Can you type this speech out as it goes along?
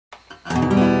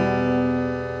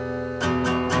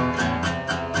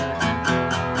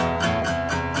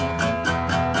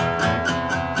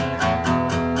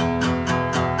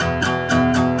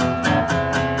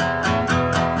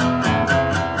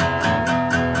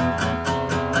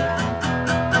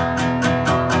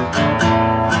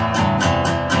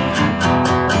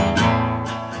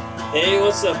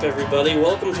What's up, everybody?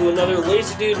 Welcome to another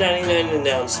LaserDude99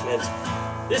 announcement.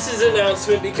 This is an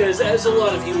announcement because, as a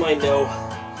lot of you might know,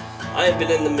 I have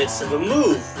been in the midst of a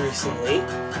move recently.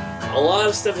 A lot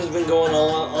of stuff has been going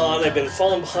on. I've been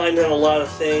falling behind on a lot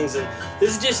of things, and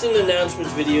this is just an announcement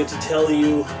video to tell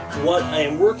you what I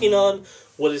am working on,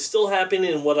 what is still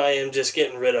happening, and what I am just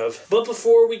getting rid of. But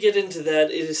before we get into that,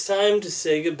 it is time to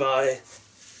say goodbye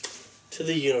to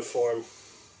the uniform.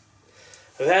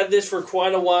 I've had this for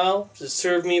quite a while. It's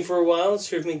served me for a while. It's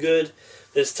served me good.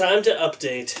 It's time to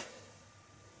update.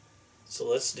 So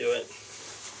let's do it.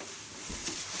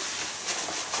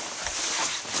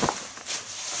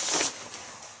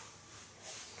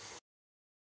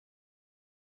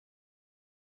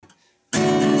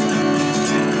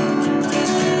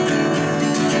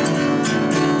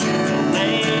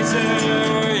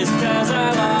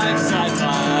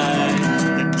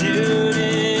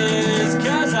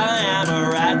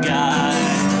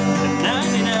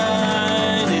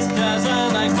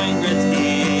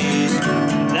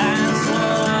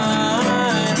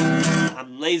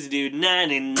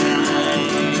 LaserDude99.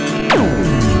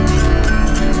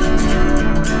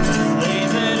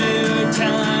 LaserDude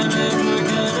time, and we're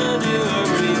gonna do a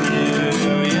review.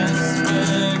 Yes,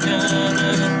 we're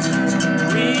gonna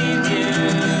review.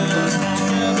 Talk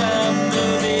about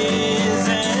movies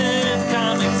and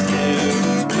comics too.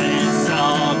 Let's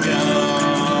all go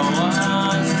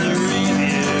watch the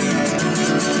review.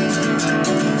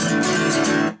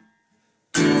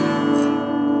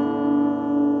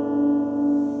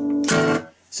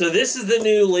 So this is the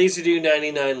new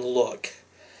LaserDude99 look.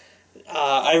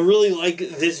 I really like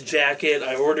this jacket.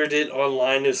 I ordered it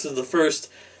online. This is the first,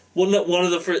 one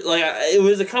of the first, like, it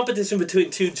was a competition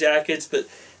between two jackets, but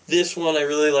this one I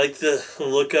really like the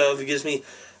look of. It gives me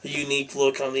a unique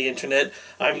look on the internet.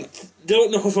 I don't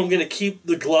know if I'm going to keep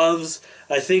the gloves.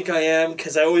 I think I am,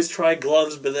 because I always try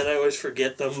gloves, but then I always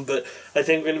forget them. But I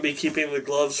think I'm going to be keeping the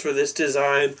gloves for this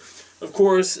design. Of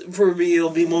course, for me, it'll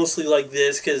be mostly like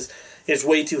this, because it's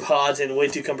way too hot and way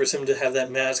too cumbersome to have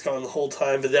that mask on the whole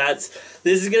time. But this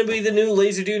is going to be the new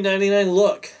LaserDude99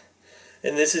 look.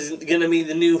 And this is going to be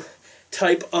the new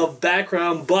type of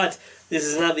background. But this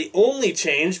is not the only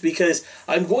change, because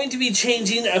I'm going to be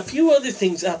changing a few other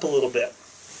things up a little bit.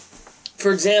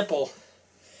 For example,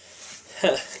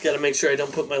 got to make sure I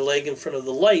don't put my leg in front of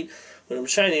the light when I'm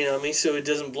shining on me so it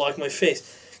doesn't block my face,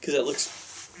 because that looks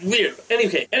weird.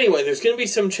 Anyway, there's going to be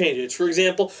some changes. For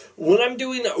example, when I'm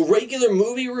doing regular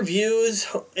movie reviews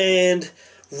and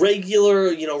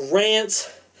regular,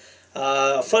 rants,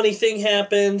 a funny thing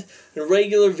happened, and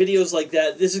regular videos like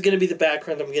that, this is going to be the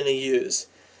background I'm going to use.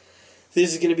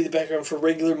 This is going to be the background for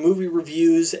regular movie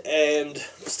reviews and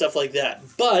stuff like that.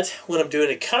 But when I'm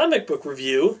doing a comic book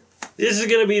review, this is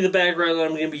going to be the background that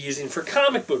I'm going to be using for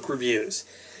comic book reviews.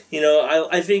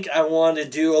 I think I want to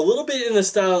do a little bit in the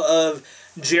style of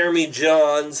Jeremy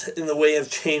Johns in the way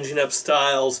of changing up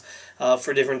styles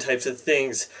for different types of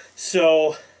things.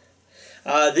 So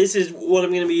this is what I'm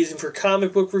going to be using for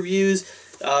comic book reviews.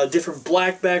 Different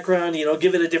black background,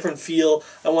 give it a different feel.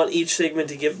 I want each segment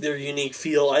to give their unique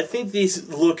feel. I think these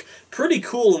look pretty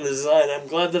cool in the design. I'm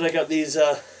glad that I got these,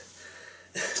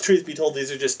 truth be told, these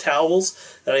are just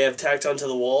towels that I have tacked onto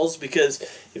the walls, because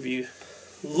if you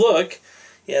look,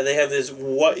 yeah, they have this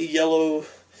white, yellow,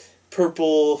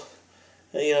 purple,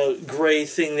 gray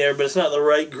thing there, but it's not the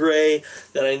right gray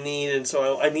that I need, and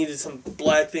so I needed some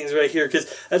black things right here,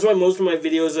 because that's why most of my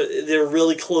videos, they're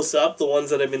really close up. The ones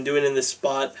that I've been doing in this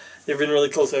spot, they've been really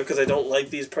close up, because I don't like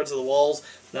these parts of the walls.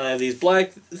 Now I have these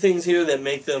black things here that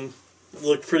make them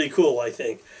look pretty cool, I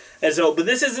think. And so, but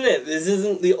this isn't it. This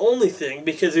isn't the only thing,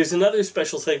 because there's another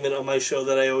special segment on my show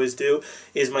that I always do,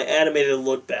 is my animated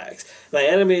lookbacks. My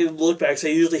animated lookbacks I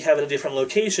usually have in a different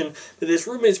location, but this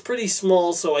room is pretty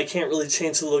small, so I can't really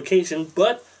change the location,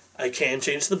 but I can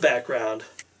change the background.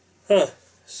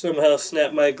 Somehow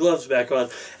snap my gloves back on.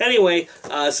 Anyway,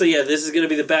 so yeah, this is going to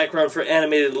be the background for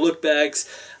animated lookbacks.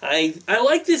 I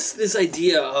like this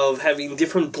idea of having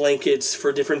different blankets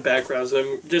for different backgrounds.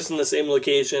 I'm just in the same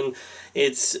location.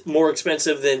 It's more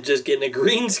expensive than just getting a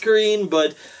green screen,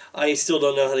 but I still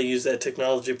don't know how to use that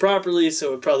technology properly,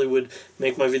 so it probably would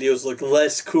make my videos look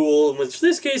less cool, in which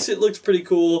this case it looks pretty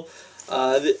cool.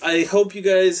 I hope you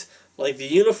guys like the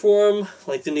uniform,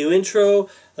 like the new intro,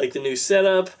 like the new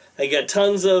setup. I got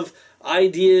tons of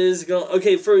ideas going.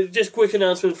 Okay, for just quick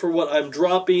announcement for what I'm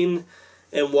dropping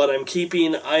and what I'm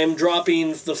keeping. I am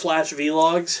dropping the Flash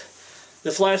Vlogs.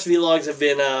 The Flash Vlogs have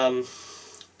been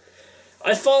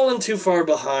I've fallen too far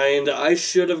behind. I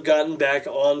should have gotten back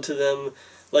onto them.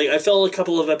 Like, I fell a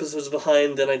couple of episodes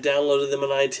behind, then I downloaded them on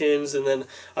iTunes, and then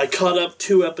I caught up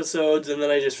 2 episodes, and then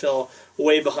I just fell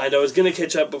way behind. I was going to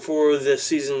catch up before the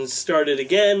season started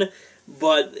again,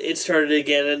 but it started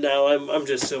again, and now I'm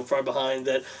just so far behind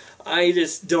that I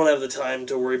just don't have the time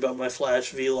to worry about my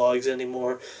Flash vlogs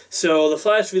anymore. So the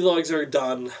Flash vlogs are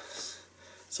done.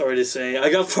 Sorry to say. I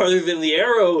got farther than the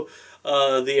Arrow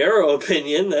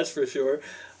opinion, that's for sure.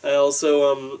 I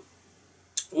also,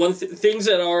 things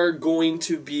that are going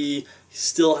to be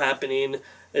still happening,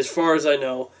 as far as I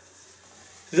know,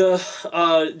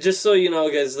 just so you know,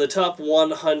 guys, the top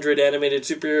 100 animated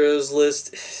superheroes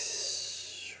list,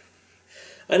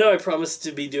 I know I promised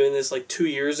to be doing this like 2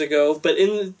 years ago, but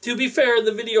to be fair, in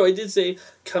the video I did say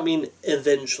coming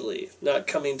eventually, not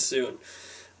coming soon.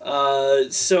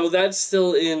 So that's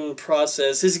still in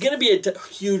process. It's going to be a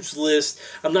huge list.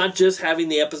 I'm not just having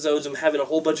the episodes, I'm having a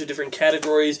whole bunch of different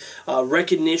categories,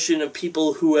 recognition of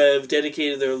people who have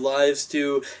dedicated their lives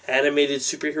to animated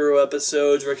superhero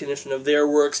episodes, recognition of their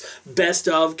works, best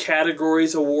of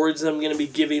categories, awards I'm going to be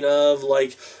giving of,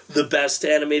 like the best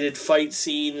animated fight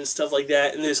scene and stuff like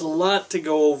that, and there's a lot to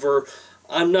go over.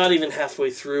 I'm not even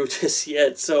halfway through just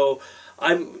yet, so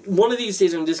one of these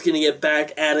days I'm just going to get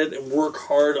back at it and work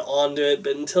hard onto it,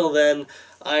 but until then,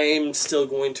 I'm still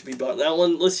going to be bought. That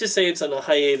one, let's just say it's on a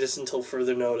hiatus until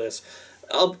further notice.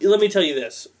 Let me tell you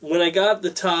this. When I got the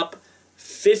top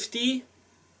 50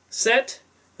 set,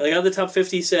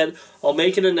 I'll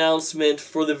make an announcement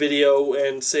for the video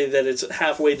and say that it's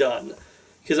halfway done.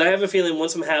 Because I have a feeling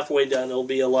once I'm halfway done, it'll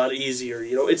be a lot easier.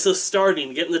 You know, it's the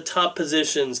starting, getting the top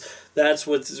positions. That's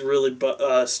what's really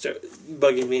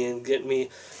bugging me and getting me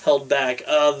held back.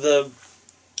 The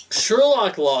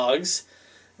Sherlock logs,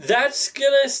 that's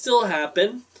gonna still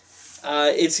happen.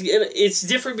 It's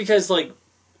different because, like,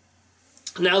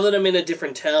 now that I'm in a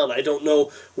different town, I don't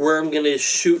know where I'm going to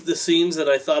shoot the scenes that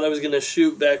I thought I was going to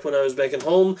shoot back when I was back at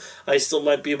home. I still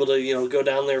might be able to, you know, go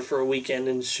down there for a weekend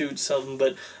and shoot something,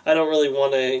 but I don't really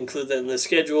want to include that in the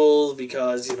schedule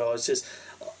because, you know, it's just,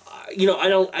 you know,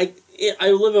 I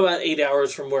live about 8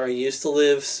 hours from where I used to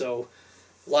live, so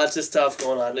lots of stuff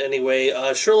going on. Anyway,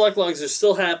 Sherlock logs are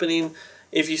still happening.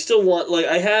 If you still want, like,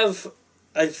 I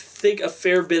think, a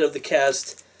fair bit of the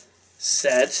cast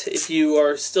set. If you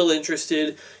are still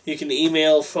interested, you can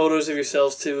email photos of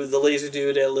yourselves to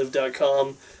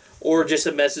thelaserdude@live.com or just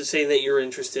a message saying that you're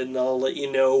interested, and I'll let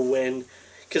you know when,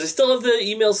 because I still have the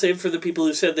email saved for the people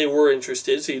who said they were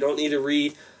interested, so you don't need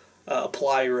to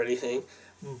apply or anything.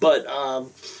 But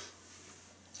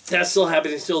that's still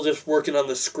happening, still just working on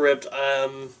the script.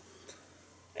 And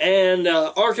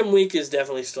Arkham Week is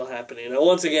definitely still happening.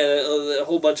 Once again, a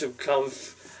whole bunch of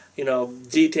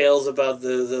details about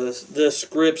the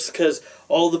scripts, because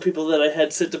all the people that I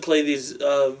had set to play these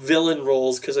villain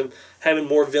roles, because I'm having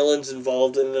more villains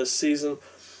involved in this season,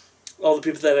 all the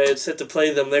people that I had set to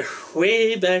play them, they're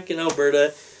way back in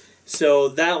Alberta, so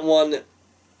that one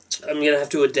I'm going to have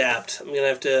to adapt. I'm going to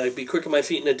have to be quick on my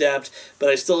feet and adapt, but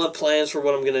I still have plans for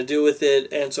what I'm going to do with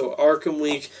it, and so Arkham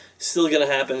Week is still going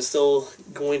to happen, still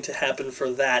going to happen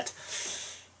for that.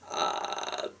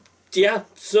 Yeah,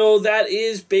 so that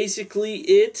is basically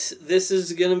it. This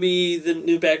is going to be the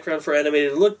new background for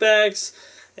animated lookbacks,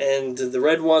 and the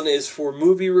red one is for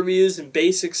movie reviews and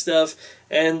basic stuff,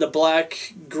 and the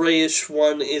black grayish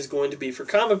one is going to be for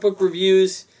comic book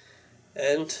reviews,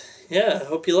 and yeah, I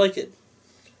hope you like it.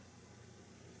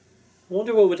 I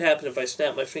wonder what would happen if I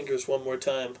snap my fingers one more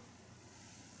time.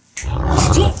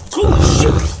 Oh,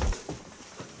 shoot!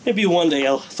 Maybe one day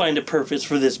I'll find a purpose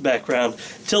for this background.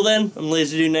 Till then, I'm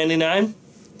LaserDude99.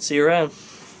 See you around.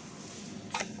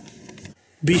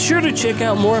 Be sure to check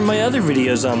out more of my other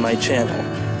videos on my channel.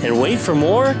 And wait for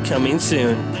more coming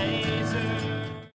soon.